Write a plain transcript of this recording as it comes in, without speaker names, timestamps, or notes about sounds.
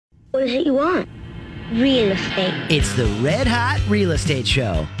What is it you want? Real estate. It's the Red Hot Real Estate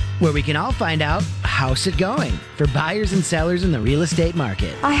Show, where we can all find out how's it going for buyers and sellers in the real estate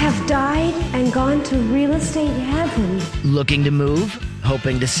market. I have died and gone to real estate heaven. Looking to move?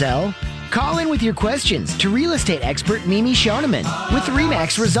 Hoping to sell? Call in with your questions to real estate expert Mimi Schoneman with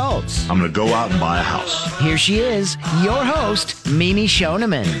RE/MAX Results. I'm going to go out and buy a house. Here she is, your host, Mimi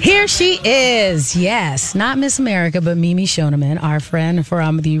Schoneman. Here she is. Yes, not Miss America, but Mimi Schoneman, our friend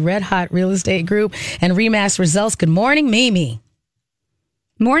from the Red Hot Real Estate Group and RE/MAX Results. Good morning, Mimi.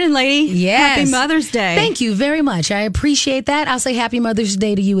 Morning, lady. Yes. Happy Mother's Day. Thank you very much. I appreciate that. I'll say Happy Mother's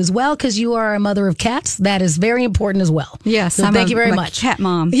Day to you as well, because you are a mother of cats. That is very important as well. Yes. So thank you very much. Cat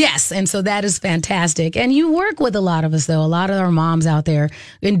mom. Yes. And so that is fantastic. And you work with a lot of us, though, a lot of our moms out there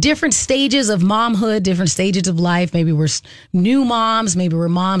in different stages of momhood, different stages of life. Maybe we're new moms. Maybe we're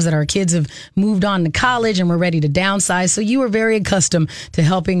moms that our kids have moved on to college and we're ready to downsize. So you are very accustomed to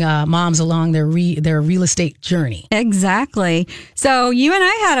helping moms along their real estate journey. Exactly. So you and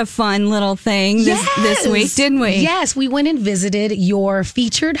I had a fun little thing this week, didn't we? Yes, we went and visited your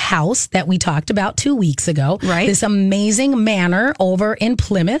featured house that we talked about 2 weeks ago. Right. This amazing manor over in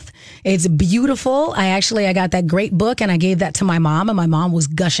Plymouth. It's beautiful. I got that great book and I gave that to my mom, and my mom was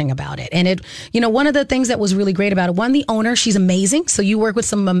gushing about it. And one of the things that was really great about it, one, the owner, she's amazing. So you work with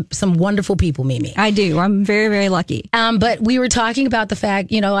some wonderful people, Mimi. I do. I'm very, very lucky. But we were talking about the fact,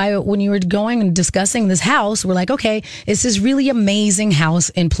 when you were going and discussing this house, we're like, okay, it's this really amazing house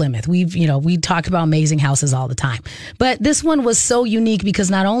in Plymouth. We talk about amazing houses all the time, but this one was so unique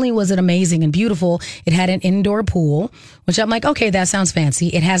because not only was it amazing and beautiful, it had an indoor pool, which I'm like, okay, that sounds fancy.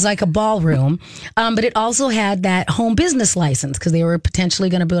 It has like a ballroom, but it also had that home business license because they were potentially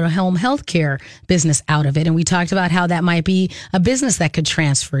going to build a home healthcare business out of it. And we talked about how that might be a business that could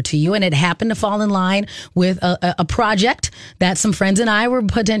transfer to you. And it happened to fall in line with a project that some friends and I were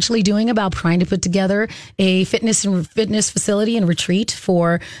potentially doing about trying to put together a fitness facility and retreat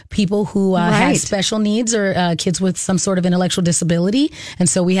for people who had special needs or kids with some sort of intellectual disability. And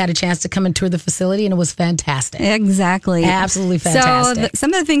so we had a chance to come and tour the facility, and it was fantastic. Exactly. Absolutely fantastic. So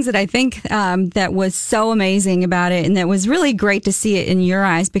some of the things that I think that was so amazing about it, and that was really great to see it in your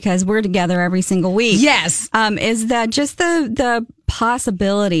eyes because we're together every single week. Yes. Is that just the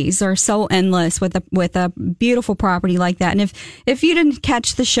possibilities are so endless with a beautiful property like that. And if you didn't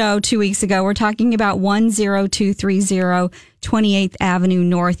catch the show 2 weeks ago, we're talking about 10230 28th Avenue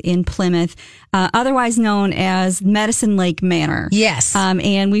North in Plymouth, otherwise known as Medicine Lake Manor. Yes.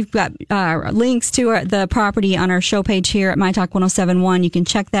 And we've got links to the property on our show page here at My Talk 1071. You can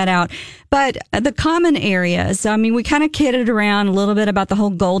check that out. But the common areas, we kind of kidded around a little bit about the whole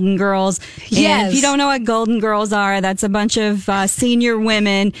Golden Girls. Yes. And if you don't know what Golden Girls are, that's a bunch of senior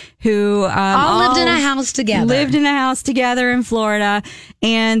women who all lived in a house together. Lived in a house together in Florida.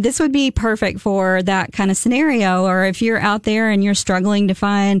 And this would be perfect for that kind of scenario. Or if you're out there and you're struggling to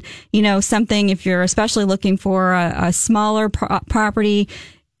find, something, if you're especially looking for a smaller property,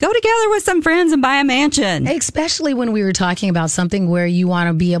 go together with some friends and buy a mansion. Especially when we were talking about something where you want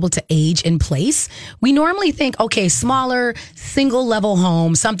to be able to age in place. We normally think, okay, smaller, single level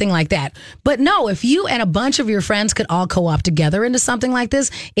home, something like that. But no, if you and a bunch of your friends could all co-op together into something like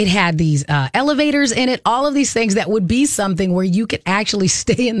this, it had these elevators in it, all of these things that would be something where you could actually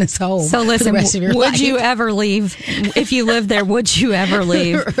stay in this home. So listen, for the rest of your life. Would you ever leave? If you lived there, would you ever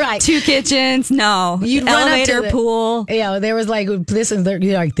leave? Right. 2 kitchens? No. You'd elevator, run up to pool. There was like,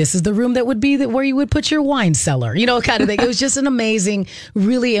 this is the room that would be where you would put your wine cellar, kind of thing. It was just an amazing,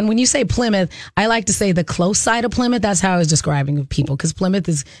 really. And when you say Plymouth, I like to say the close side of Plymouth. That's how I was describing people, because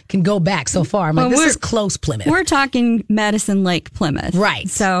Plymouth can go back so far. I'm like, this is close Plymouth. We're talking Medicine Lake Plymouth. Right.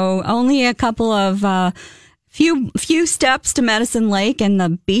 So only a couple of few steps to Medicine Lake and the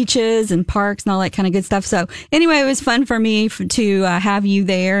beaches and parks and all that kind of good stuff. So anyway, it was fun for me to have you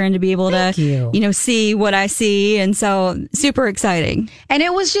there and to be able to, see what I see. And so super exciting. And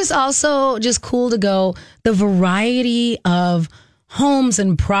it was just also just cool to go the variety of homes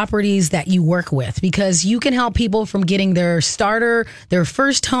and properties that you work with, because you can help people from getting their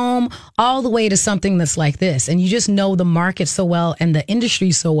first home, all the way to something that's like this. And you just know the market so well and the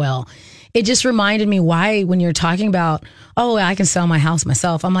industry so well. It just reminded me why, when you're talking about, I can sell my house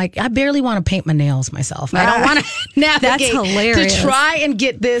myself, I'm like, I barely want to paint my nails myself. I don't want to navigate hilarious. to try and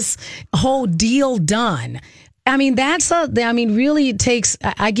get this whole deal done. Really it takes,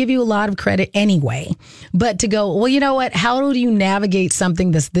 I give you a lot of credit anyway, but to go, well, you know what, how do you navigate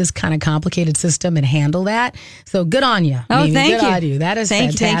something that's this kind of complicated system and handle that? So good on you. Oh, Mimi. thank good you. on you. That is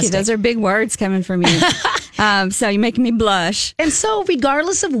fantastic. Thank you. Those are big words coming from you. So you're making me blush. And so,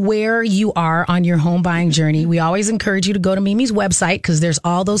 regardless of where you are on your home buying journey, we always encourage you to go to Mimi's website because there's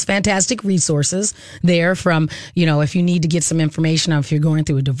all those fantastic resources there from, if you need to get some information on if you're going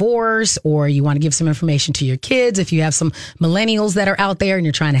through a divorce or you want to give some information to your kids, if you have some millennials that are out there and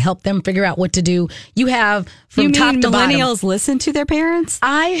you're trying to help them figure out what to do, you have from top to bottom. Millennials listen to their parents?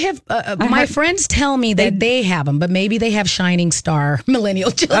 I have, my friends tell me that they have them, but maybe they have shining star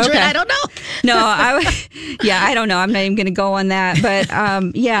millennial children. Okay. I don't know. No, I don't know. I'm not even going to go on that. But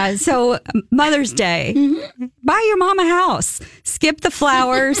so Mother's Day, buy your mom a house. Skip the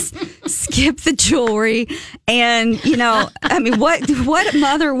flowers, skip the jewelry. And, what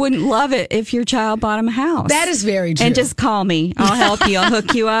mother wouldn't love it if your child bought him a house? That is very true. And just call me. I'll help you. I'll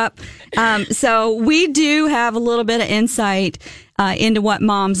hook you up. So we do have a little bit of insight into what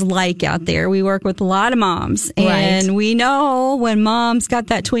moms like out there. We work with a lot of moms, and we know when mom's got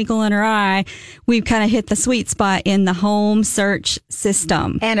that twinkle in her eye, we've kind of hit the sweet spot in the home search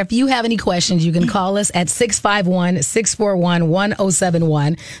system. And if you have any questions, you can call us at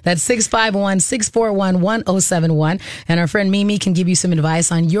 651-641-1071. That's 651-641-1071. And our friend Mimi can give you some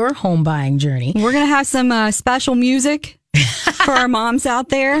advice on your home buying journey. We're going to have some special music for our moms out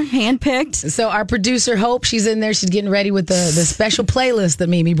there, handpicked. So our producer, Hope, she's in there. She's getting ready with the special playlist that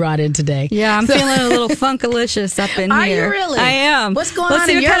Mimi brought in today. Yeah, I'm feeling a little funkalicious up in Are here. you really? I am. What's going on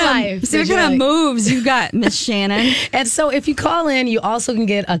in your life? See what kind of moves you got, Miss Shannon. And so if you call in, you also can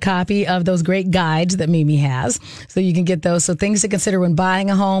get a copy of those great guides that Mimi has. So you can get those. So things to consider when buying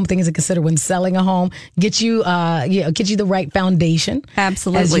a home, things to consider when selling a home, get you the right foundation.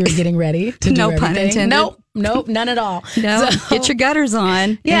 Absolutely. As you're getting ready to do No everything. pun intended. Nope, none at all. No, So, get your gutters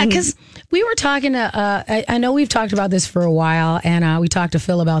on. yeah, because we were talking to, I know we've talked about this for a while, and we talked to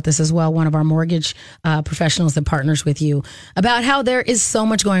Phil about this as well, one of our mortgage professionals that partners with you, about how there is so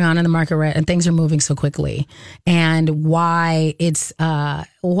much going on in the market and things are moving so quickly, and why it's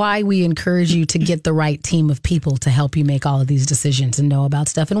why we encourage you to get the right team of people to help you make all of these decisions and know about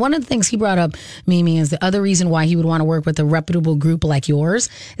stuff. And one of the things he brought up, Mimi, is the other reason why he would want to work with a reputable group like yours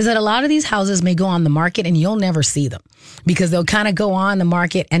is that a lot of these houses may go on the market and you'll never see them because they'll kind of go on the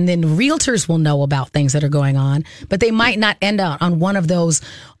market and then realtors will know about things that are going on, but they might not end up on one of those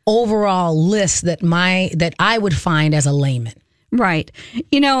overall lists that I would find as a layman. Right.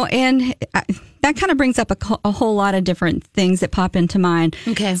 And that kind of brings up a whole lot of different things that pop into mind.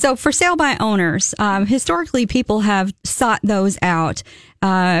 Okay. So for sale by owners, historically people have sought those out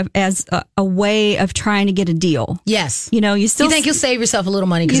as a way of trying to get a deal. Yes. You think you'll save yourself a little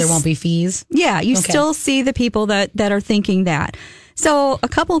money because there won't be fees? Yeah, you still see the people that are thinking that. So a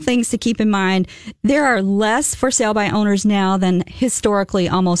couple of things to keep in mind. There are less for sale by owners now than historically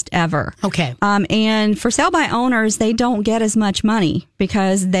almost ever. Okay. And for sale by owners, they don't get as much money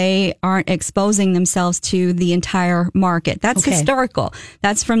because they aren't exposing themselves to the entire market. That's historical.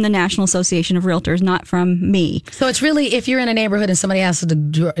 That's from the National Association of Realtors, not from me. So it's really, if you're in a neighborhood and somebody has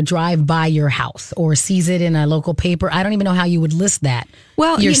to drive by your house or sees it in a local paper, I don't even know how you would list that.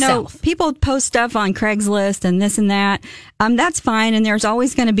 Well, yourself. People post stuff on Craigslist and this and that. That's fine. And there's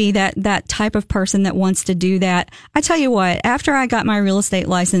always going to be that type of person that wants to do that. I tell you what, after I got my real estate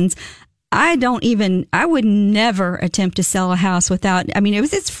license, I would never attempt to sell a house without,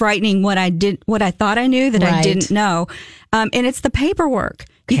 it's frightening what I thought I knew that I didn't know. And it's the paperwork.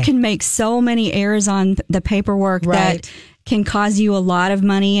 Okay. You can make so many errors on the paperwork that can cause you a lot of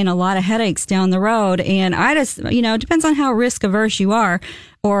money and a lot of headaches down the road. And I just, it depends on how risk averse you are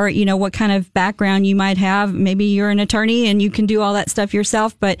or, what kind of background you might have. Maybe you're an attorney and you can do all that stuff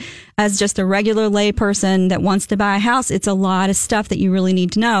yourself. But as just a regular lay person that wants to buy a house, it's a lot of stuff that you really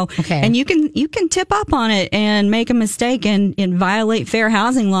need to know. Okay. And you can tip up on it and make a mistake and violate fair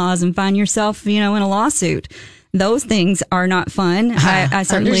housing laws and find yourself, in a lawsuit. Those things are not fun. I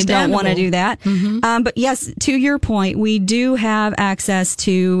certainly don't want to do that. Mm-hmm. But yes, to your point, we do have access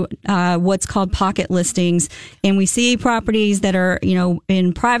to what's called pocket listings, and we see properties that are,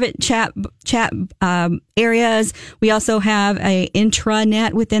 in private chat areas. We also have a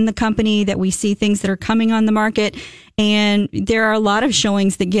intranet within the company that we see things that are coming on the market. And there are a lot of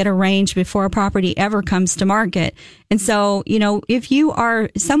showings that get arranged before a property ever comes to market. And so, if you are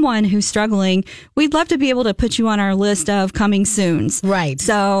someone who's struggling, we'd love to be able to put you on our list of coming soons. Right.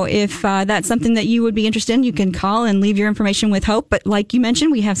 So if that's something that you would be interested in, you can call and leave your information with Hope. But like you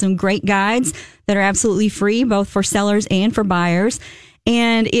mentioned, we have some great guides that are absolutely free, both for sellers and for buyers.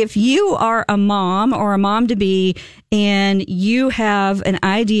 And if you are a mom or a mom to be, and you have an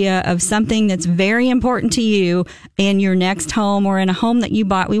idea of something that's very important to you in your next home or in a home that you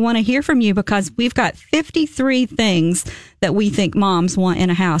bought, we want to hear from you because we've got 53 things that we think moms want in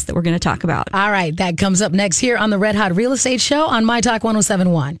a house that we're going to talk about. All right, that comes up next here on the Red Hot Real Estate Show on My Talk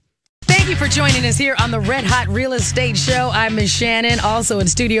 107.1. Thank you for joining us here on the Red Hot Real Estate Show. I'm Miss Shannan, also in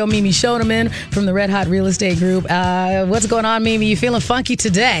studio, Mimi Schoneman from the Red Hot Real Estate Group. What's going on, Mimi? You feeling funky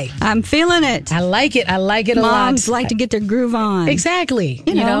today? I'm feeling it. I like it. I like it a lot. Moms like to get their groove on. Exactly.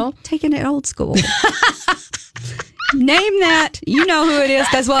 You know, taking it old school. Name that. You know who it is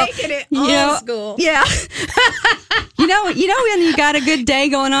because, well, taking it old school. Yeah. You know when you got a good day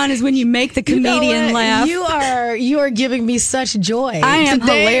going on is when you make the comedian laugh. You are giving me such joy. I am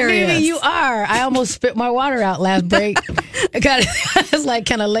today, hilarious. Maybe you are. I almost spit my water out last break. I was like,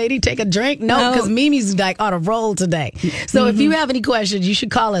 can a lady take a drink? No, because Mimi's like on a roll today. So if you have any questions, you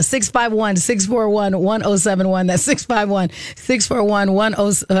should call us 651-641-1071. That's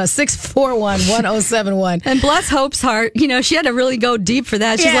 651-641-1071. And bless Hope's heart, she had to really go deep for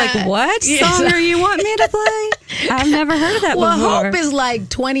that. She's like, what song are you want me to play? I've never heard of that before. Well, Hope is like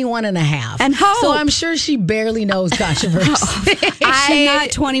 21 and a half. And Hope. So I'm sure she barely knows controversy. She's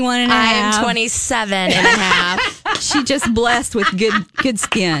not 21 and a half. I'm 27 and a half. She just blessed with good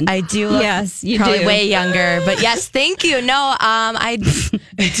skin. I do look you probably do. way younger. But yes, thank you. No, I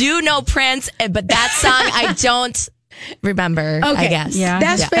do know Prince, but that song I don't remember, I guess. Yeah.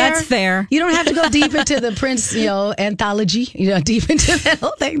 That's fair. That's fair. You don't have to go deep into the Prince, anthology, deep into that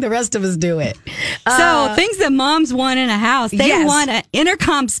whole thing. The rest of us do it. So things that moms want in a house. They want an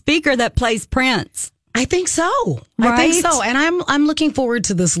intercom speaker that plays Prince. I think so. Right? I think so. And I'm looking forward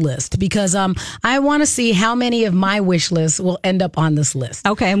to this list because I want to see how many of my wish lists will end up on this list.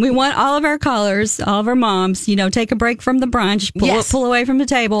 Okay, and we want all of our callers, all of our moms, take a break from the brunch, pull away from the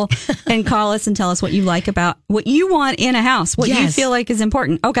table, and call us and tell us what you like about what you want in a house, what you feel like is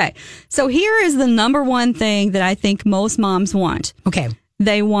important. Okay, so here is the number one thing that I think most moms want. Okay.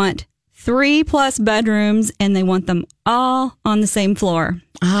 They want 3+ bedrooms, and they want them all on the same floor.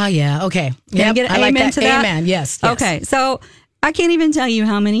 Ah, yeah. Okay. Can I get an amen to that? Amen. Yes. Okay. So I can't even tell you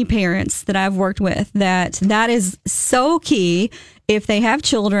how many parents that I've worked with that is so key. If they have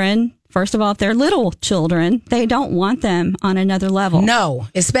children, first of all, if they're little children, they don't want them on another level. No,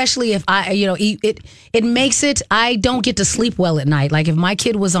 especially if it makes it, I don't get to sleep well at night. Like if my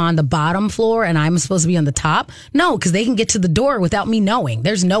kid was on the bottom floor and I'm supposed to be on the top, no, because they can get to the door without me knowing.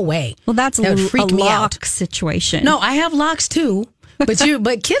 There's no way. Well, that's a lock situation. No, I have locks too. But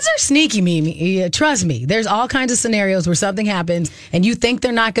kids are sneaky, Mimi. Trust me. There's all kinds of scenarios where something happens and you think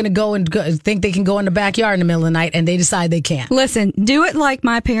they're not going to go and think they can go in the backyard in the middle of the night and they decide they can't. Listen, do it like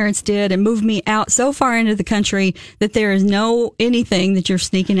my parents did and move me out so far into the country that there is no anything that you're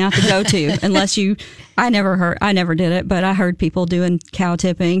sneaking out to go to unless you. I never did it, but I heard people doing cow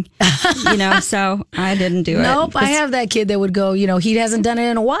tipping, so I didn't do it. Nope, I have that kid that would go, he hasn't done it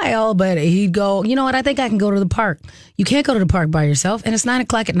in a while, but he'd go, you know what, I think I can go to the park. You can't go to the park by yourself, and it's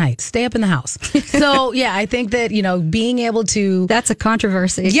 9:00 at night. Stay up in the house. So, yeah, I think that, being able to... That's a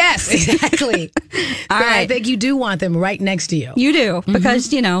controversy. Yes, exactly. All right. I think you do want them right next to you. You do, because,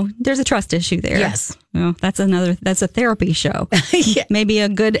 there's a trust issue there. Yes. Well, that's a therapy show. Yeah. Maybe a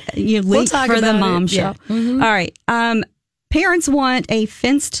good link for the mom show. Yeah. Mm-hmm. All right. Parents want a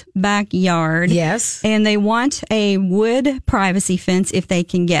fenced backyard. Yes. And they want a wood privacy fence if they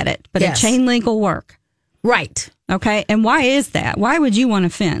can get it. But a chain link will work. Right. Okay. And why is that? Why would you want a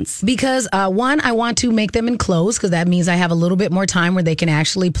fence? Because one, I want to make them enclosed because that means I have a little bit more time where they can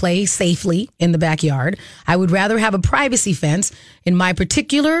actually play safely in the backyard. I would rather have a privacy fence in my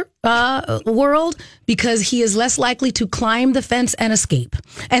particular world because he is less likely to climb the fence and escape.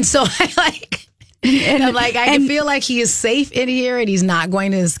 And so I can feel like he is safe in here and he's not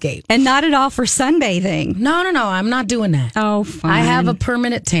going to escape. And not at all for sunbathing. No, I'm not doing that. Oh, fine. I have a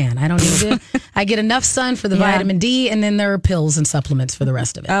permanent tan. I don't need to. I get enough sun for the vitamin D, and then there are pills and supplements for the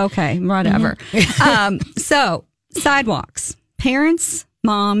rest of it. Okay, whatever. So, sidewalks. Parents,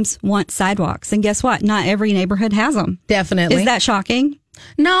 moms want sidewalks. And guess what? Not every neighborhood has them. Definitely. Is that shocking?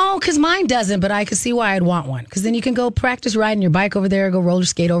 No, because mine doesn't, but I could see why I'd want one. Because then you can go practice riding your bike over there, go roller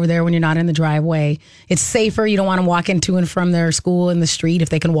skate over there when you're not in the driveway. It's safer. You don't want to walk into and from their school in the street if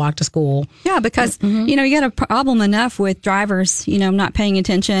they can walk to school. Yeah, because, you got a problem enough with drivers, not paying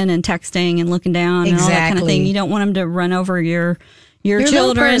attention and texting and looking down and all that kind of thing. You don't want them to run over your children.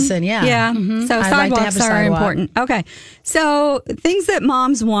 Little person, yeah. Yeah. Mm-hmm. So sidewalks are important. Okay. So things that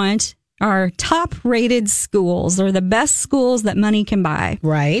moms want. are top-rated schools. They're the best schools that money can buy.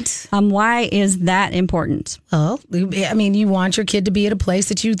 Right. Why is that important? Well, I mean, you want your kid to be at a place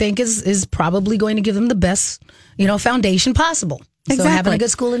that you think is probably going to give them the best, foundation possible. So having a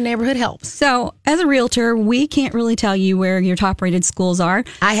good school in the neighborhood helps. So as a realtor, we can't really tell you where your top-rated schools are.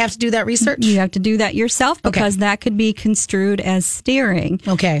 I have to do that research? You have to do that yourself because that could be construed as steering.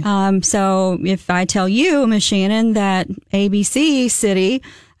 Okay. So if I tell you, Ms. Shannan, that ABC City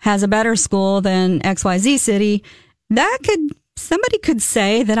has a better school than XYZ City, somebody could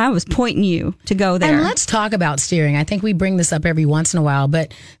say that I was pointing you to go there. And let's talk about steering. I think we bring this up every once in a while,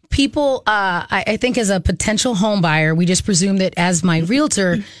 but people, I think as a potential home buyer, we just presume that as my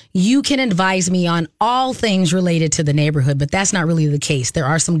realtor, you can advise me on all things related to the neighborhood, but that's not really the case. There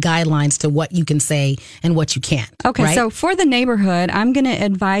are some guidelines to what you can say and what you can't. Okay, right? So for the neighborhood, I'm going to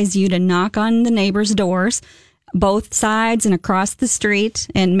advise you to knock on the neighbors' doors, both sides and across the street,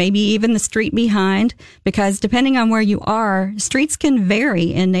 and maybe even the street behind, because depending on where you are, streets can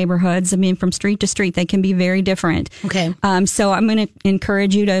vary in neighborhoods. I mean, from street to street, they can be very different. Okay. So I'm going to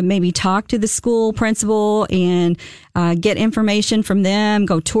encourage you to maybe talk to the school principal and get information from them,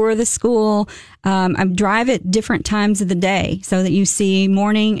 go tour the school. I drive at different times of the day so that you see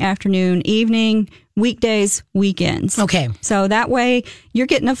morning, afternoon, evening, weekdays, weekends. Okay. So that way you're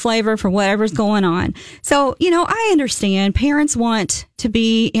getting a flavor for whatever's going on. So, I understand parents want to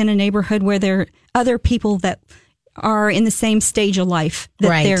be in a neighborhood where there are other people that are in the same stage of life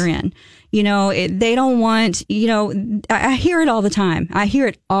that they're in. They don't want, I hear it all the time.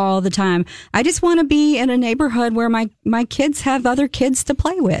 I just want to be in a neighborhood where my kids have other kids to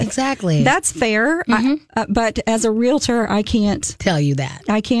play with. Exactly. That's fair. But as a realtor, I can't tell you that.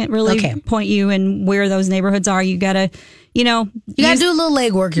 I can't really point you in where those neighborhoods are. You got to, you got to do a little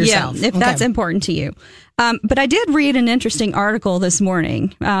legwork yourself. Yeah, if that's important to you. But I did read an interesting article this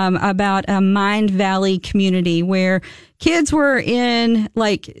morning about a Mind Valley community where kids were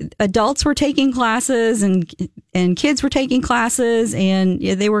adults were taking classes and kids were taking classes, and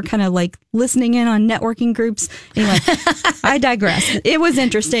they were kind of like listening in on networking groups. Anyway, I digress. It was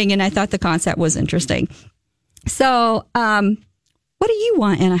interesting, and I thought the concept was interesting. So, what do you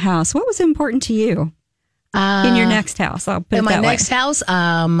want in a house? What was important to you in your next house? I'll put it that way. In my next house,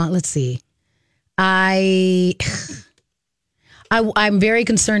 let's see. I'm very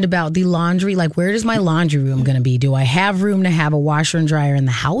concerned about the laundry. Like, where is my laundry room going to be? Do I have room to have a washer and dryer in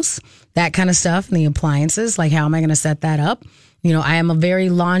the house? That kind of stuff, and the appliances. Like, how am I going to set that up? I am a very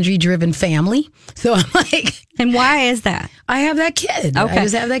laundry-driven family. So I'm like... And why is that? I have that kid. Okay. I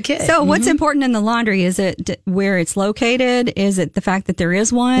just have that kid. So what's important in the laundry? Is it where it's located? Is it the fact that there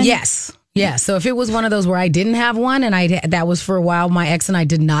is one? Yes. Yeah, so if it was one of those where I didn't have one, and that was for a while, my ex and I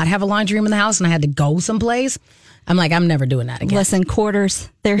did not have a laundry room in the house, and I had to go someplace, I'm like, I'm never doing that again. Listen, quarters,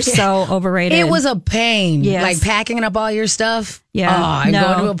 they're so overrated. It was a pain. Yes. Like packing up all your stuff. Yeah.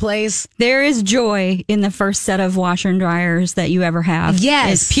 Go to a place. There is joy in the first set of washer and dryers that you ever have.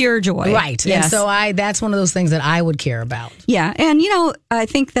 Yes. It's pure joy. Right. Yes. And so that's one of those things that I would care about. Yeah. And, I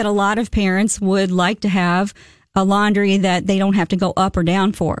think that a lot of parents would like to have a laundry that they don't have to go up or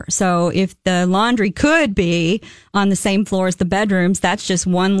down for. So if the laundry could be on the same floor as the bedrooms, that's just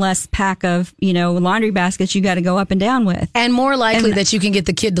one less pack of, laundry baskets you got to go up and down with. And more likely that you can get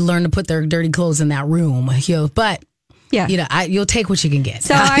the kid to learn to put their dirty clothes in that room. But yeah, you'll take what you can get.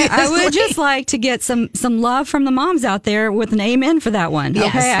 So I would just like to get some love from the moms out there with an amen for that one.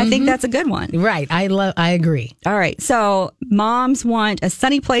 Yes. Okay, I think that's a good one. Right. I agree. All right. So moms want a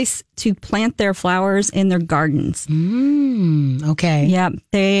sunny place to plant their flowers in their gardens. Okay. Yep.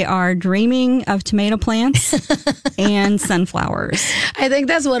 They are dreaming of tomato plants and sunflowers. I think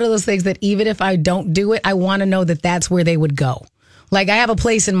that's one of those things that even if I don't do it, I want to know that that's where they would go. Like, I have a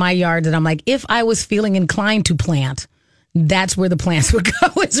place in my yard that I'm like, if I was feeling inclined to plant, that's where the plants would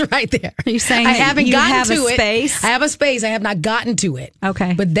go. It's right there. Are you saying I haven't you gotten have to a it. space? I have a space. I have not gotten to it.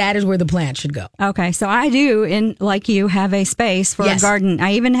 Okay. But that is where the plant should go. Okay. So I do, like you, have a space for a garden.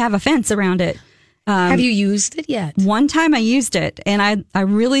 I even have a fence around it. Have you used it yet? One time I used it, and I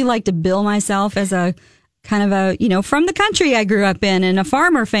really like to bill myself as a kind of a, from the country I grew up in a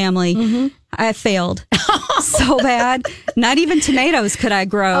farmer family. Mm-hmm. I failed so bad. Not even tomatoes could I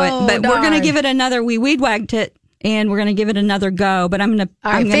grow it, but we're going to give it another, we weed whacked it, and we're going to give it another go. But I'm going to...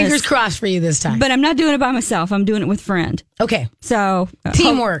 fingers crossed for you this time. But I'm not doing it by myself. I'm doing it with a friend. Okay. So...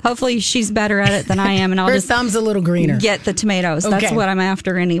 Teamwork. Hopefully she's better at it than I am, and I'll Her just... thumb's a little greener. Get the tomatoes. Okay. That's what I'm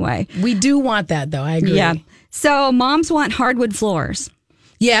after anyway. We do want that, though. I agree. Yeah. So moms want hardwood floors.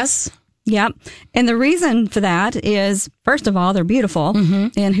 Yes. Yep. And the reason for that is, first of all, they're beautiful.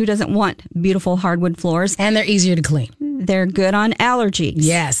 Mm-hmm. And who doesn't want beautiful hardwood floors? And they're easier to clean. They're good on allergies.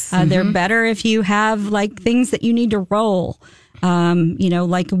 Yes. They're better if you have like things that you need to roll.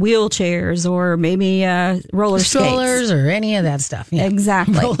 Like wheelchairs or maybe roller strollers skates. or any of that stuff. Yeah.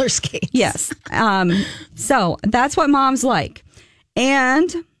 Exactly. Roller skates. Yes. So that's what moms like.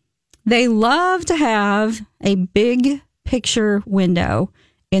 And they love to have a big picture window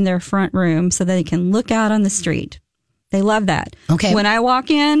in their front room so that they can look out on the street. They love that. Okay. When I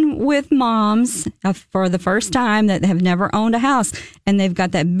walk in with moms for the first time that have never owned a house and they've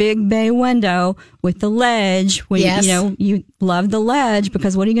got that big bay window with the ledge, when Yes. you love the ledge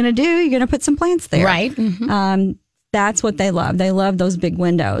because what are you going to do? You're going to put some plants there. Right. Mm-hmm. That's what they love. They love those big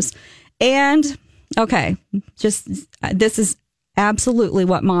windows. And okay, this is absolutely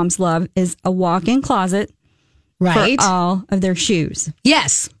what moms love is a walk-in closet Right. for all of their shoes.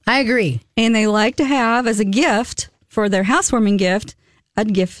 Yes, I agree. And they like to have as a gift for their housewarming gift, a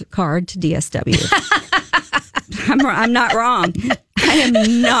gift card to DSW. I'm not wrong. I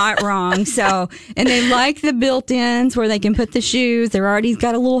am not wrong. So, and they like the built-ins where they can put the shoes. They're already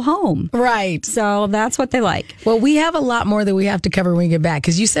got a little home. Right. So that's what they like. Well, we have a lot more that we have to cover when we get back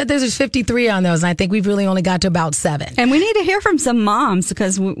because you said there's 53 on those, and I think we've really only got to about 7. And we need to hear from some moms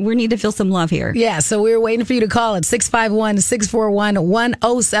because we need to feel some love here. Yeah, so we're waiting for you to call at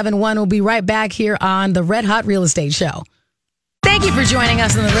 651-641-1071. We'll be right back here on the Red Hot Real Estate Show. Thank you for joining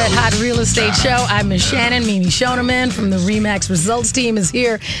us on the Red Hot Real Estate Show. I'm Miss Shannan. Mimi Schoneman from the RE/MAX Results team is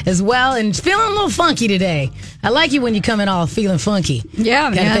here as well and feeling a little funky today. I like you when you come in all feeling funky. Yeah,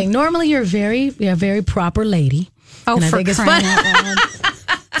 kind of thing. Normally you're a very proper lady. Oh, and I for think it's crying fun. out loud.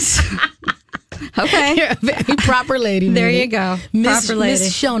 Okay. You're a very proper lady. There Mimi. you go. Miss, Proper lady.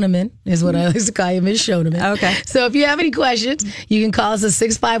 Miss Schoneman is what I like to call you, Miss Schoneman. Okay. So if you have any questions, you can call us at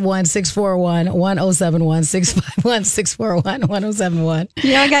 651-641-1071, 651-641-1071.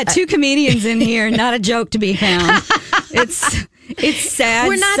 I got 2 comedians in here, not a joke to be found. It's sad.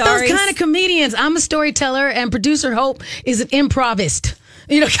 We're not those kind of comedians. I'm a storyteller, and producer Hope is an improvist.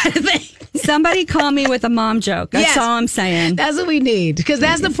 Kind of thing. Somebody call me with a mom joke. That's Yes. all I'm saying. That's what we need. Because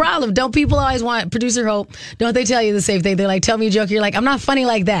that's the problem. Don't people always want producer Hope? Don't they tell you the same thing? They're like, tell me a joke. You're like, I'm not funny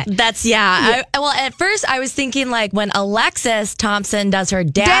like that. Well, at first I was thinking like when Alexis Thompson does her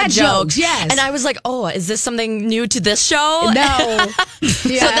dad jokes. Yes. And I was like, oh, is this something new to this show? No. So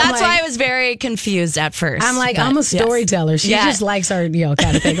that's why I was very confused at first. I'm like, But, I'm a yes. storyteller. She Yeah. just likes our,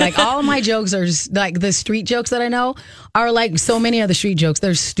 kind of thing. Like all of my jokes are just, like the street jokes that I know are like so many other street jokes.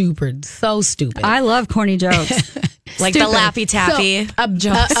 They're stupid. So stupid. I love corny jokes. Like Stupid. the Laffy Taffy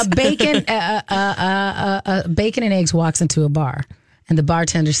jokes. A bacon and eggs walks into a bar, and the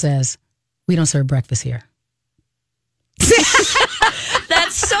bartender says, "We don't serve breakfast here."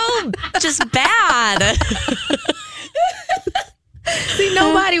 That's so just bad. See,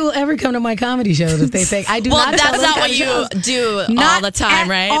 nobody will ever come to my comedy shows if they think I do Well, not. tell that's those not kind what of you shows. do Not all the time, at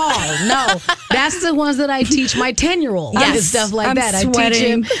right? all. No, that's the ones that I teach my 10-year-old Yes. and stuff like I'm that.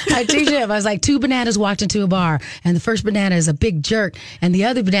 sweating. I teach him. I was like, 2 bananas walked into a bar, and the first banana is a big jerk, and the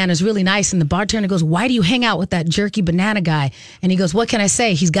other banana is really nice. And the bartender goes, "Why do you hang out with that jerky banana guy?" And he goes, "What can I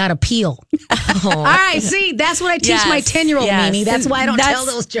say? He's got a peel." All right, see, that's what I teach Yes. my 10-year-old, Yes. Mimi. That's why I don't That's- tell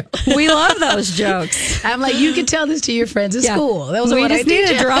those jokes. We love those jokes. I'm like, you can tell this to your friends at Yeah. school. That was We what I just need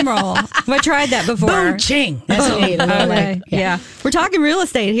teach a you. drum roll. We tried that before. Boom, ching. That's what we need. Okay. Yeah. We're talking real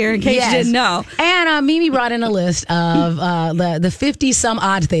estate here in case Yes. you didn't know. And Mimi brought in a list of the 50 some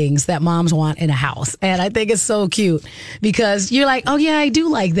odd things that moms want in a house. And I think it's so cute because you're like, oh, yeah, I do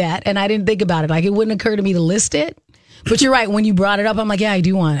like that. And I didn't think about it. Like, it wouldn't occur to me to list it. But you're right. When you brought it up, I'm like, yeah, I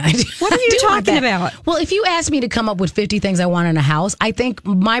do want it. What are you talking about? Well, if you asked me to come up with 50 things I want in a house, I think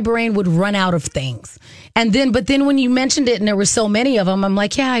my brain would run out of things. But then when you mentioned it and there were so many of them, I'm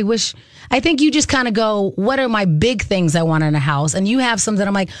like, yeah, I think you just kind of go, what are my big things I want in a house? And you have some that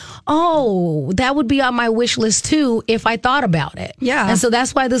I'm like, oh, that would be on my wish list too if I thought about it. Yeah. And so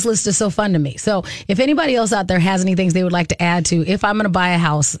that's why this list is so fun to me. So if anybody else out there has any things they would like to add to, if I'm going to buy a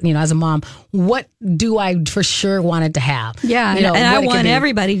house, as a mom, what do I for sure want it to have? Yeah. You know, and I what it could want be.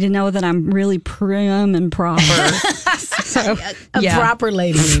 everybody to know that I'm really prim and proper. So, A proper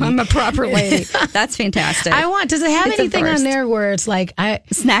lady. Mimi. I'm a proper lady. That's fantastic. Does it have It's a anything on first. there where it's like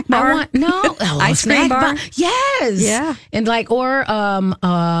Snack bar? Ice cream bar? Yes. Yeah. And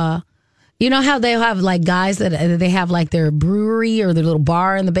you know how they have like guys that they have like their brewery or their little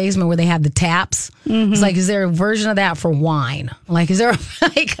bar in the basement where they have the taps? Mm-hmm. It's like, is there a version of that for wine? Like, is there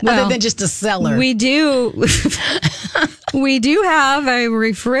other than just a cellar? We do We do have a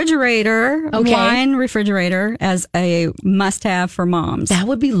refrigerator, Okay. wine refrigerator, as a must-have for moms. That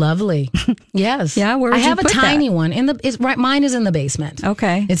would be lovely. Yes. Yeah, where I would you have a put tiny that? one right. Mine is in the basement.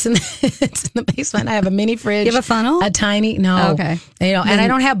 Okay. It's in the basement. I have a mini fridge. You have a funnel? A tiny no. Okay. And I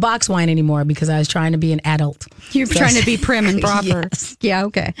don't have box wine anymore because I was trying to be an adult. You're trying to be prim and proper. Yes. Yeah,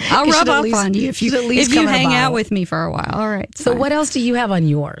 okay. I'll It rub should at off least- on you if you should at least come in a hang out bottle. with me for a while. All right. So fine. what else do you have on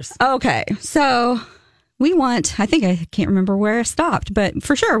yours? Okay, so we want, I think I can't remember where I stopped, but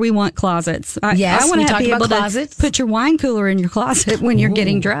for sure we want closets. Yes, I want we to talked be about able closets. to put your wine cooler in your closet when you're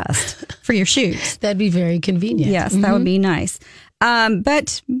getting dressed for your shoes. That'd be very convenient. Yes, that would be nice.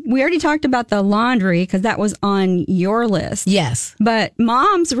 But we already talked about the laundry because that was on your list. Yes. But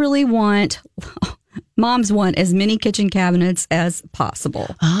moms want as many kitchen cabinets as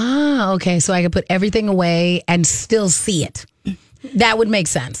possible. Ah, okay. So I could put everything away and still see it. That would make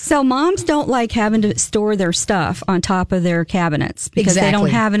sense. So moms don't like having to store their stuff on top of their cabinets because they don't Exactly.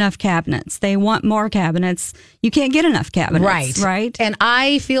 have enough cabinets. They want more cabinets. You can't get enough cabinets. Right. And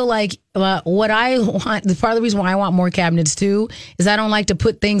I feel like what I want, part of the reason why I want more cabinets too, is I don't like to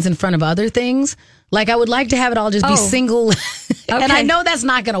put things in front of other things. Like I would like to have it all just be single. And I know that's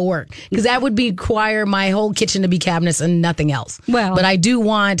not going to work because that would require my whole kitchen to be cabinets and nothing else. Well- but I do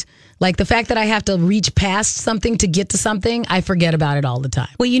want, like the fact that I have to reach past something to get to something, I forget about it all the time.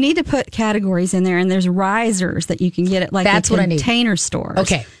 Well, you need to put categories in there, and there's risers that you can get at like That's the what I need. container stores.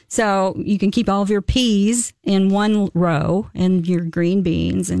 Okay. So you can keep all of your peas in one row, and your green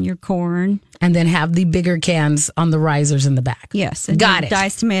beans and your corn. And then have the bigger cans on the risers in the back. Yes. And Got your it.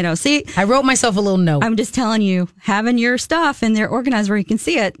 Diced tomato. See, I wrote myself a little note. I'm just telling you, having your stuff in there organized where you can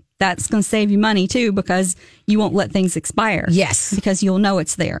see it, that's going to save you money too because you won't let things expire. Yes. Because you'll know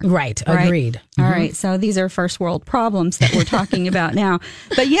it's there. Right. Agreed. All right. So these are first world problems that we're talking about now.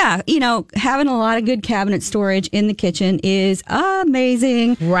 But yeah, having a lot of good cabinet storage in the kitchen is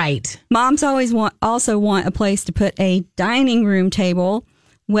amazing. Right. Moms also want a place to put a dining room table,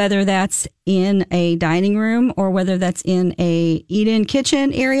 whether that's in a dining room or whether that's in a eat-in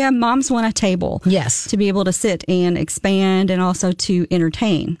kitchen area. Moms want a table. Yes. To be able to sit and expand and also to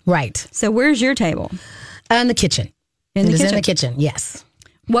entertain. Right. So where's your table? In the kitchen. In the It is kitchen? in the kitchen, yes.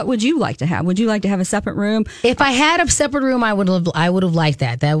 What would you like to have? Would you like to have a separate room? If I had a separate room, I would have liked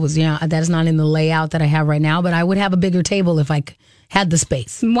that. That was, that is not in the layout that I have right now, but I would have a bigger table if I had the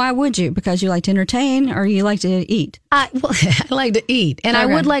space. Why would you? Because you like to entertain or you like to eat? I like to eat, and I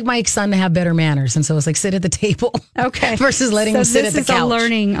Okay. would like my son to have better manners, and so it's like sit at the table, Okay. versus letting him sit at the this is couch. a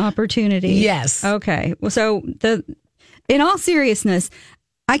learning opportunity. Yes. Okay. Well, so in all seriousness,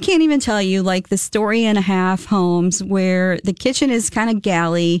 I can't even tell you like the story and a half homes where the kitchen is kind of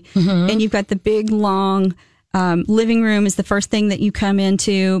galley and you've got the big long living room is the first thing that you come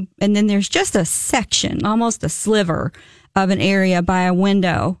into. And then there's just a section, almost a sliver of an area by a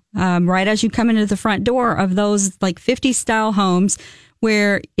window, right as you come into the front door of those like 50 style homes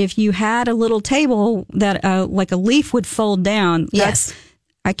where if you had a little table that like a leaf would fold down. Yes.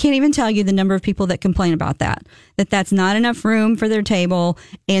 I can't even tell you the number of people that complain about that's not enough room for their table.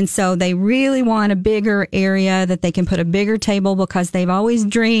 And so they really want a bigger area that they can put a bigger table because they've always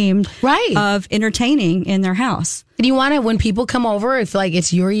dreamed Right. of entertaining in their house. And you want to, when people come over, if like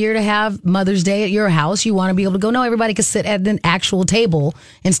it's your year to have Mother's Day at your house, you want to be able to go, no, everybody can sit at an actual table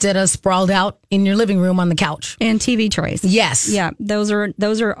instead of sprawled out in your living room on the couch. And TV trays. Yes. Yeah, those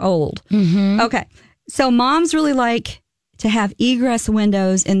are old. Mm-hmm. Okay. So moms really like to have egress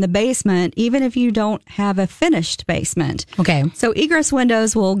windows in the basement, even if you don't have a finished basement. Okay. So egress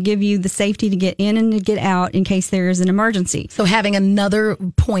windows will give you the safety to get in and to get out in case there is an emergency. So having another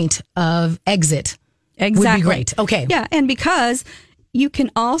point of exit would be great. Okay. Yeah, and because you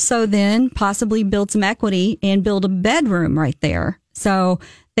can also then possibly build some equity and build a bedroom right there. So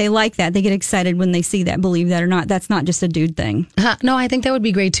they like that. They get excited when they see that, believe that or not. That's not just a dude thing. No, I think that would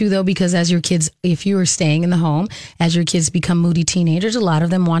be great too, though, because as your kids, if you are staying in the home, as your kids become moody teenagers, a lot of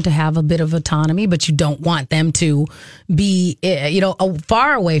them want to have a bit of autonomy, but you don't want them to be,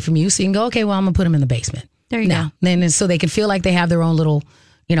 far away from you. So you can go, okay, well, I'm going to put them in the basement. There you go. Then so they can feel like they have their own little,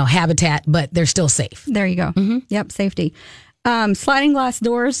 habitat, but they're still safe. There you go. Mm-hmm. Yep, safety. Sliding glass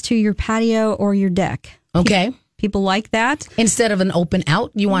doors to your patio or your deck. Okay. People like that. Instead of an open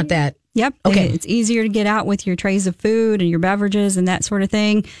out, you want that. Yep. Okay. It's easier to get out with your trays of food and your beverages and that sort of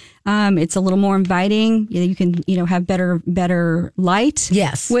thing. It's a little more inviting. You can, have better light.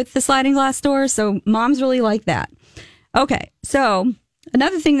 Yes. With the sliding glass doors. So moms really like that. Okay. So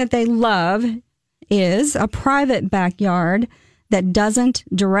another thing that they love is a private backyard that doesn't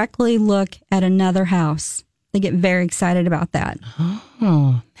directly look at another house. They get very excited about that.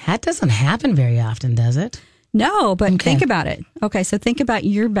 Oh, that doesn't happen very often, does it? No, but Okay. think about it. Okay, so think about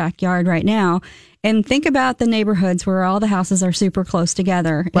your backyard right now and think about the neighborhoods where all the houses are super close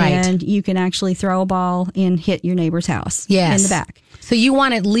together. Right. And you can actually throw a ball and hit your neighbor's house Yes. in the back. So you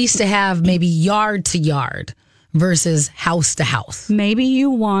want at least to have maybe yard to yard versus house to house. Maybe you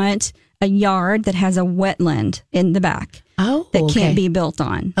want a yard that has a wetland in the back. Oh, That okay. can't be built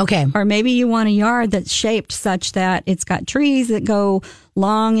on. Okay. Or maybe you want a yard that's shaped such that it's got trees that go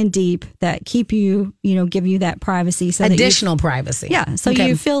long and deep that keep you, give you that privacy. So Additional privacy. yeah. So Okay.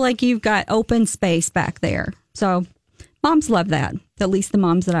 you feel like you've got open space back there. So moms love that. At least the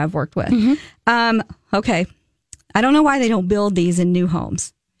moms that I've worked with. Okay. I don't know why they don't build these in new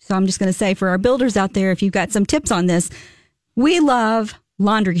homes. So I'm just going to say for our builders out there, if you've got some tips on this, we love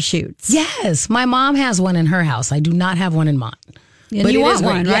laundry chutes. Yes, my mom has one in her house. I do not have one in mine. And you it want is great.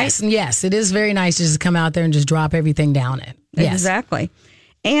 one, right? Yes, yes, it is very nice to just come out there and just drop everything down it. Yes. Exactly.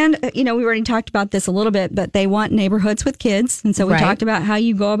 And, we already talked about this a little bit, but they want neighborhoods with kids. And so we Right. talked about how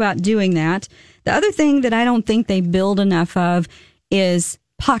you go about doing that. The other thing that I don't think they build enough of is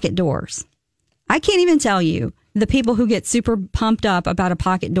pocket doors. I can't even tell you the people who get super pumped up about a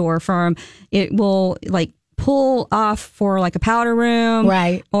pocket door from it will pull off for like a powder room,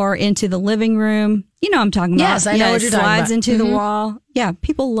 Right. or into the living room. You know what I'm talking about. Yes, I know what it you're talking slides about. into the wall. Yeah,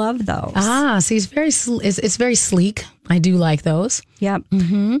 people love those. Ah, see, it's very it's very sleek. I do like those. Yep.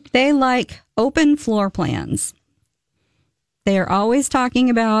 They like open floor plans. They are always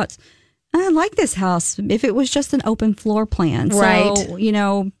talking about, I like this house if it was just an open floor plan. Right.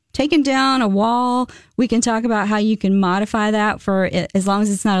 So, taking down a wall, we can talk about how you can modify that for as long as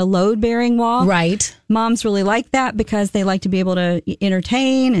it's not a load-bearing wall. Right. Moms really like that because they like to be able to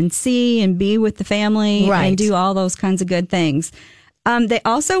entertain and see and be with the family Right. and do all those kinds of good things. They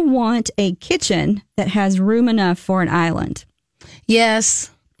also want a kitchen that has room enough for an island. Yes.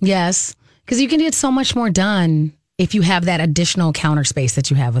 Yes. Because you can get so much more done if you have that additional counter space that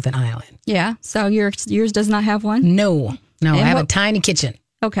you have with an island. Yeah. So yours does not have one? No. I have a tiny kitchen.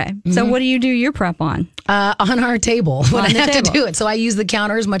 Okay. So what do you do your prep on? On our table when On I the have table. to do it. So I use the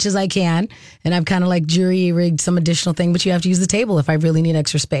counter as much as I can. And I've kind of like jury rigged some additional thing, but you have to use the table if I really need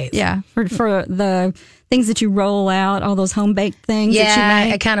extra space. Yeah. For the things that you roll out, all those home baked things that you Yeah,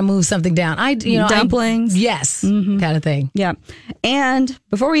 make. I kind of move something down. Dumplings. Yes. Kind of thing. Yeah. And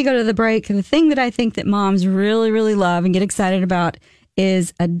before we go to the break, the thing that I think that moms really, really love and get excited about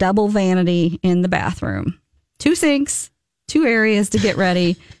is a double vanity in the bathroom. 2 sinks, 2 areas to get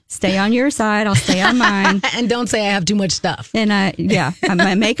ready. Stay on your side. I'll stay on mine. And don't say I have too much stuff. And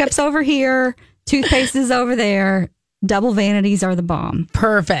my makeup's over here. Toothpaste is over there. Double vanities are the bomb.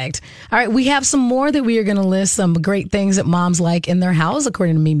 Perfect. All right, we have some more that we are going to list some great things that moms like in their house,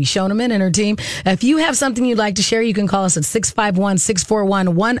 according to Mimi Schoneman and her team. If you have something you'd like to share, you can call us at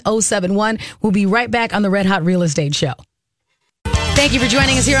 651-641-1071. We'll be right back on the Red Hot Real Estate Show. Thank you for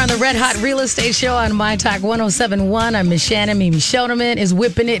joining us here on the Red Hot Real Estate Show on My Talk 1071. I'm Miss Shannan. Mimi Schoneman is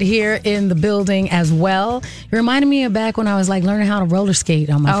whipping it here in the building as well. It reminded me of back when I was learning how to roller skate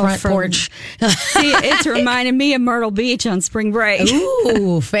on my front porch. See, it's reminding me of Myrtle Beach on spring break.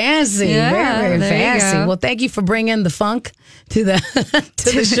 Ooh, fancy. Yeah, very, very there you fancy. go. Well, thank you for bringing the funk to the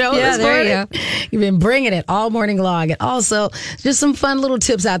to the show Yeah, this there morning. you go. You've been bringing it all morning long. And also, just some fun little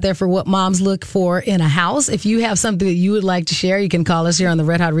tips out there for what moms look for in a house. If you have something that you would like to share, you can call us here on the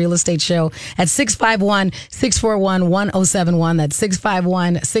Red Hot Real Estate Show at 651-641-1071. That's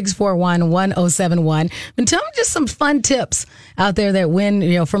 651-641-1071. And tell me just some fun tips out there that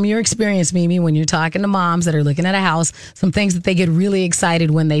when, from your experience, Mimi, when you're talking to moms that are looking at a house, some things that they get really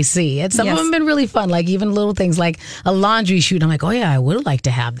excited when they see. And some of Yes. them have been really fun, like even little things like a laundry chute. I'm like, oh yeah, I would like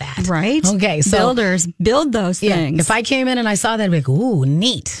to have that. Right? Okay. So Builders build those things. if I came in and I saw that, I'd be like, ooh,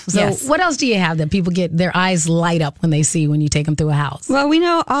 neat. So Yes. what else do you have that people get their eyes light up when they see when you take them through a house? Well, we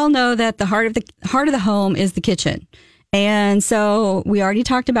all know that the heart of the home is the kitchen. And so we already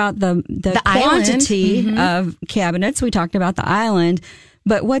talked about the island. quantity of cabinets. We talked about the island.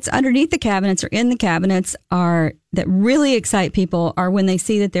 But what's underneath the cabinets or in the cabinets that really excite people are when they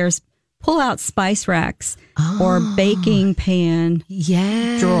see that there's pull-out spice racks or baking pan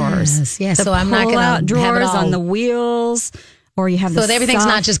drawers. Yeah, The so I'm not going to pull-out have it drawers all. on the wheels, or you have So the everything's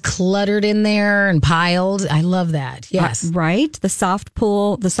not soft- just cluttered in there and piled. I love that. Yes. right. The soft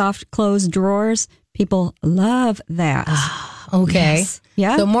close drawers. People love that. Okay. Yes.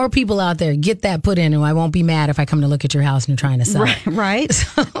 Yeah. So more people out there, get that put in, and I won't be mad if I come to look at your house and you're trying to sell it. Right.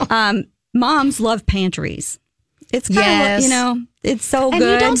 Moms love pantries. It's kind Yes. of, it's so And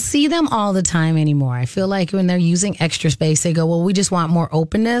good. you don't see them all the time anymore. I feel like when they're using extra space, they go, well, we just want more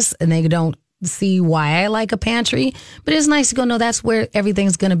openness, and they don't see why I like a pantry. But it's nice to go, no, that's where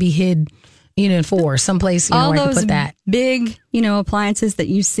everything's going to be hid, Unit 4, someplace, All where I those could put that. big, appliances that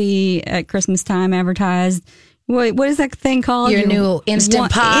you see at Christmas time advertised. What is that thing called? Your new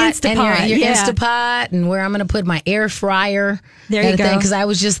Instant Pot. Instant and Pot, your yeah. Instant Pot, and where I'm going to put my air fryer. There you go. Because I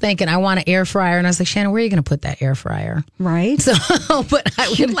was just thinking, I want an air fryer. And I was like, Shannon, where are you going to put that air fryer? Right. So, but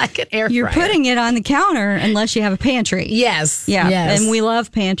I would like an air fryer. You're putting it on the counter unless you have a pantry. Yes. Yeah. Yes. And we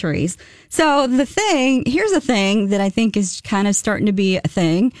love pantries. So here's a thing that I think is kind of starting to be a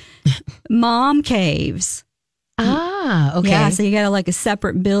thing. Mom caves. Ah, okay. Yeah, so you got like a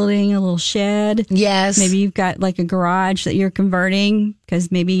separate building, a little shed. Yes. Maybe you've got like a garage that you're converting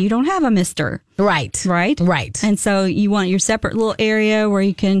because maybe you don't have a mister. Right. Right. And so you want your separate little area where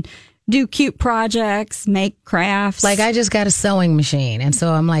you can do cute projects, make crafts. Like I just got a sewing machine. And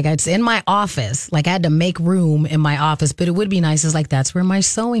so I'm like, it's in my office. Like I had to make room in my office, but it would be nice. It's like, that's where my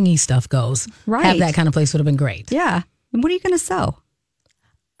sewing-y stuff goes. Right. Have that kind of place would have been great. Yeah. And what are you going to sew?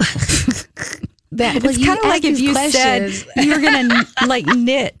 It's kind of like if you said you were going to like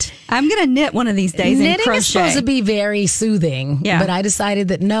knit. I'm going to knit one of these days and Knitting crochet. is supposed to be very soothing. Yeah. But I decided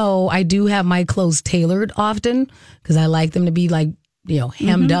that no, I do have my clothes tailored often because I like them to be like,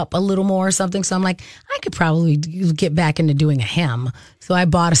 hemmed up a little more or something. So I'm like, I could probably get back into doing a hem. So I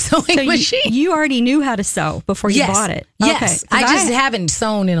bought a sewing machine. You already knew how to sew before you bought it. Yes. Okay. I just haven't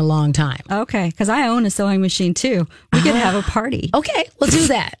sewn in a long time. Okay. Because I own a sewing machine too. We could have a party. Okay. We'll do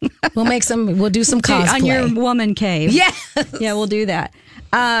that. We'll do some cosplay. On your woman cave. Yeah. Yeah, we'll do that.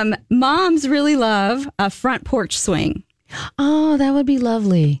 Moms really love a front porch swing. Oh, that would be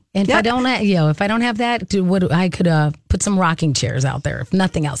lovely. And if I don't have that, I could put some rocking chairs out there. If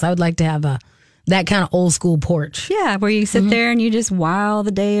nothing else, I would like to have that kind of old school porch. Yeah, where you sit there and you just while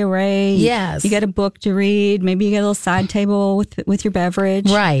the day away. Yes. You got a book to read. Maybe you got a little side table with your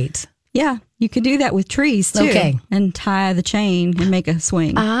beverage. Right. Yeah, you could do that with trees too. Okay. And tie the chain and make a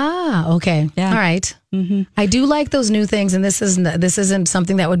swing. Ah, okay. Yeah. All right. Mm-hmm. I do like those new things, and this isn't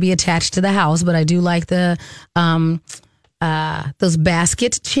something that would be attached to the house, but I do like the those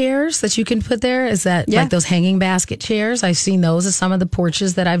basket chairs that you can put there. Is that like those hanging basket chairs? I've seen those at some of the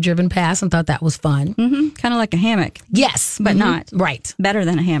porches that I've driven past and thought that was fun. Mm-hmm. Kind of like a hammock. Yes. But not. Right. Better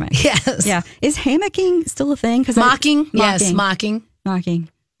than a hammock. Yes. Yeah. Is hammocking still a thing? Mocking? Yes, mocking. Mocking.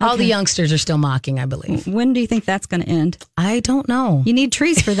 All the youngsters are still mocking, I believe. When do you think that's going to end? I don't know. You need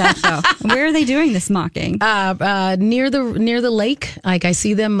trees for that, though. Where are they doing this mocking? Near the lake. Like I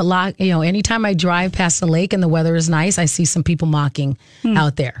see them a lot. Anytime I drive past the lake and the weather is nice, I see some people mocking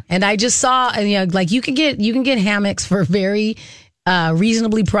out there. And I just saw, like you can get hammocks for very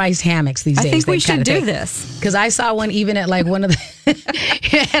reasonably priced hammocks these days. I think we should do this because I saw one even at like one of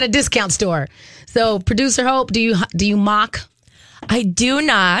the at a discount store. So, Producer Hope, do you mock? I do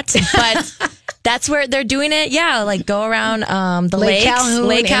not, but that's where they're doing it. Yeah, like go around the Lake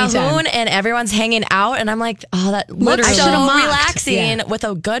Calhoun, and everyone's hanging out. And I'm like, oh, that looks so relaxing with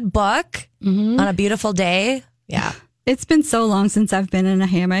a good book on a beautiful day. Yeah. It's been so long since I've been in a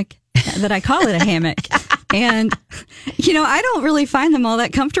hammock that I call it a hammock. And, I don't really find them all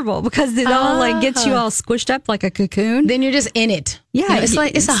that comfortable because it all like gets you all squished up like a cocoon. Then you're just in it. Yeah.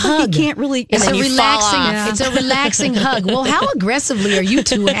 It's a hug. You can't really. It's a relaxing hug. Well, how aggressively are you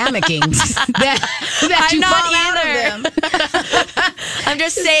two hammocking that I'm you not fall either. out of them? I'm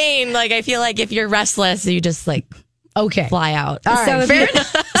just saying, like, I feel like if you're restless, you just like fly out. All right, fair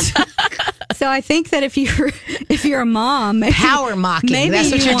enough. So I think that if you're a mom, power mocking. Maybe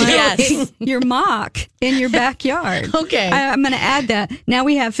that's what you're doing. Yes. Your mock in your backyard. Okay, I'm going to add that. Now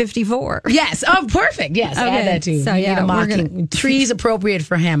we have 54. Yes. Oh, perfect. Yes, okay. add that too. So yeah, mocking. Trees appropriate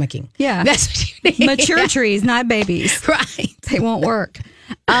for hammocking. Yeah, that's what you need. Mature trees, not babies. Right. They won't work.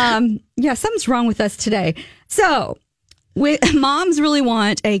 Yeah, something's wrong with us today. So moms really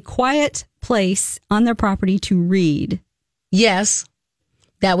want a quiet place on their property to read. Yes,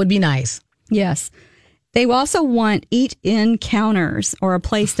 that would be nice. Yes. They also want eat-in counters or a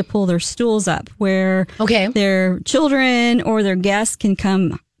place to pull their stools up where their children or their guests can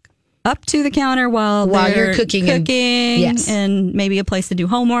come up to the counter while you're cooking and maybe a place to do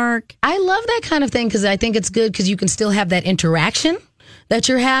homework. I love that kind of thing because I think it's good because you can still have that interaction that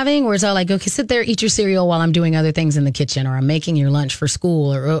you're having where it's all like, okay, sit there, eat your cereal while I'm doing other things in the kitchen or I'm making your lunch for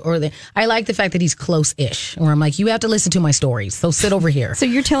school I like the fact that he's close-ish where I'm like, you have to listen to my stories, so sit over here. So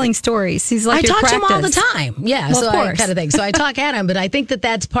you're telling stories. He's like I talk practice. to him all the time. Yeah, well, of course. kind of thing. So I talk at him, but I think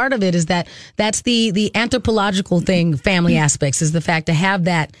that's part of it is that's the anthropological thing, family aspects is the fact to have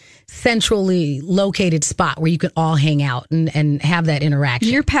that centrally located spot where you can all hang out and have that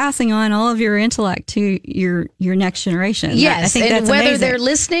interaction. You're passing on all of your intellect to your next generation. Yes, I think and that's whether amazing. they're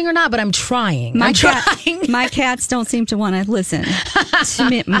listening or not, but I'm trying. My cats don't seem to want to listen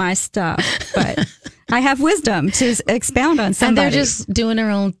to my stuff, but I have wisdom to expound on somebody. And they're just doing their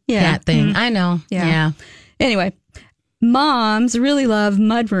own cat thing. Mm-hmm. I know. Yeah. Anyway, moms really love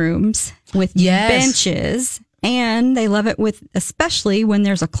mudrooms with benches, and they love it especially when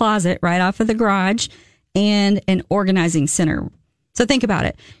there's a closet right off of the garage and an organizing center. So think about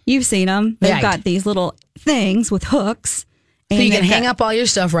it. You've seen them. They've got these little things with hooks. So you can hang up all your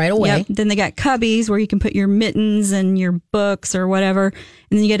stuff right away. Yep. Then they got cubbies where you can put your mittens and your books or whatever. And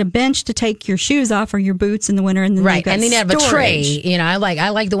then you get a bench to take your shoes off or your boots in the winter. And then and then you have a tray. You know, I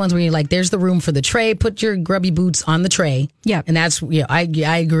like the ones where you're like, there's the room for the tray. Put your grubby boots on the tray. Yeah. And that's, I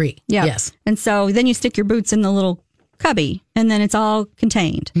agree. Yeah. Yes. And so then you stick your boots in the little cubby and then it's all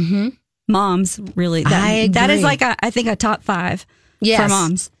contained. Mm-hmm. Moms really, that is like, I think a top 5 for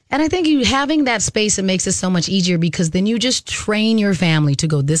moms. And I think having that space, it makes it so much easier because then you just train your family to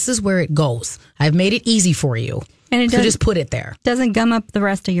go, this is where it goes. I've made it easy for you. And so just put it there. Doesn't gum up the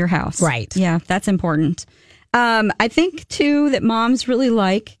rest of your house. Right. Yeah, that's important. I think, too, that moms really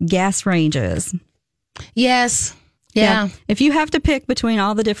like gas ranges. Yes. Yeah. If you have to pick between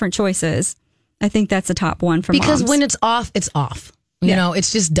all the different choices, I think that's a top one for moms. Because when it's off, it's off. You know,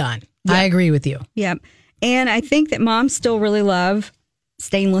 it's just done. Yeah. I agree with you. Yeah. And I think that moms still really love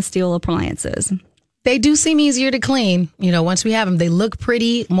stainless steel appliances. They do seem easier to clean. You know, once we have them, they look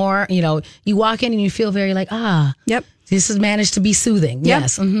pretty more, you know, you walk in and you feel very like, yep, this has managed to be soothing. Yep.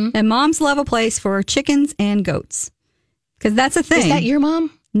 Yes. Mm-hmm. And moms love a place for chickens and goats. Because that's a thing. Is that your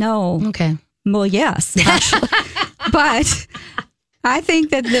mom? No. Okay. Well, yes, actually. But I think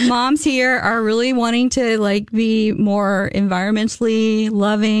that the moms here are really wanting to be more environmentally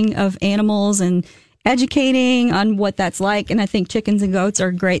loving of animals and educating on what that's like. And I think chickens and goats are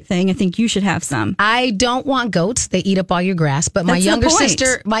a great thing. I think you should have some. I don't want goats. They eat up all your grass. But my younger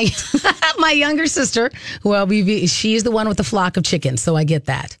sister, my younger sister, she is the one with the flock of chickens. So I get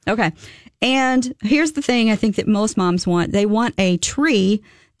that. Okay. And here's the thing I think that most moms want. They want a tree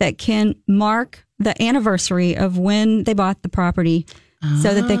that can mark the anniversary of when they bought the property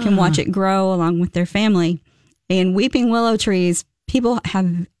so that they can watch it grow along with their family. And weeping willow trees, people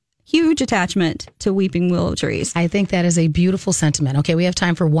have huge attachment to weeping willow trees. I think that is a beautiful sentiment. Okay, we have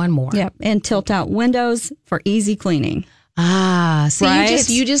time for one more. Yep, and tilt out windows for easy cleaning. See, right?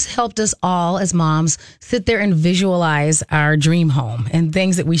 you just helped us all as moms sit there and visualize our dream home and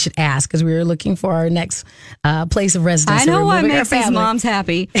things that we should ask because we were looking for our next place of residence. I know what makes these moms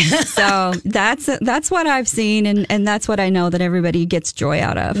happy. So that's what I've seen, and that's what I know that everybody gets joy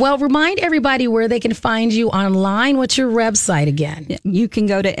out of. Well, remind everybody where they can find you online. What's your website again? You can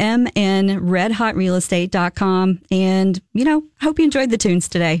go to mnredhotrealestate.com, and hope you enjoyed the tunes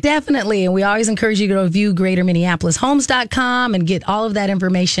today. Definitely, and we always encourage you to go view GreaterMinneapolisHomes.com and get all of that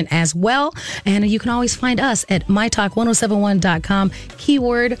information as well. And you can always find us at mytalk1071.com,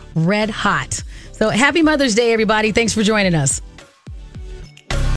 keyword Red Hot. So happy Mother's Day, everybody. Thanks for joining us.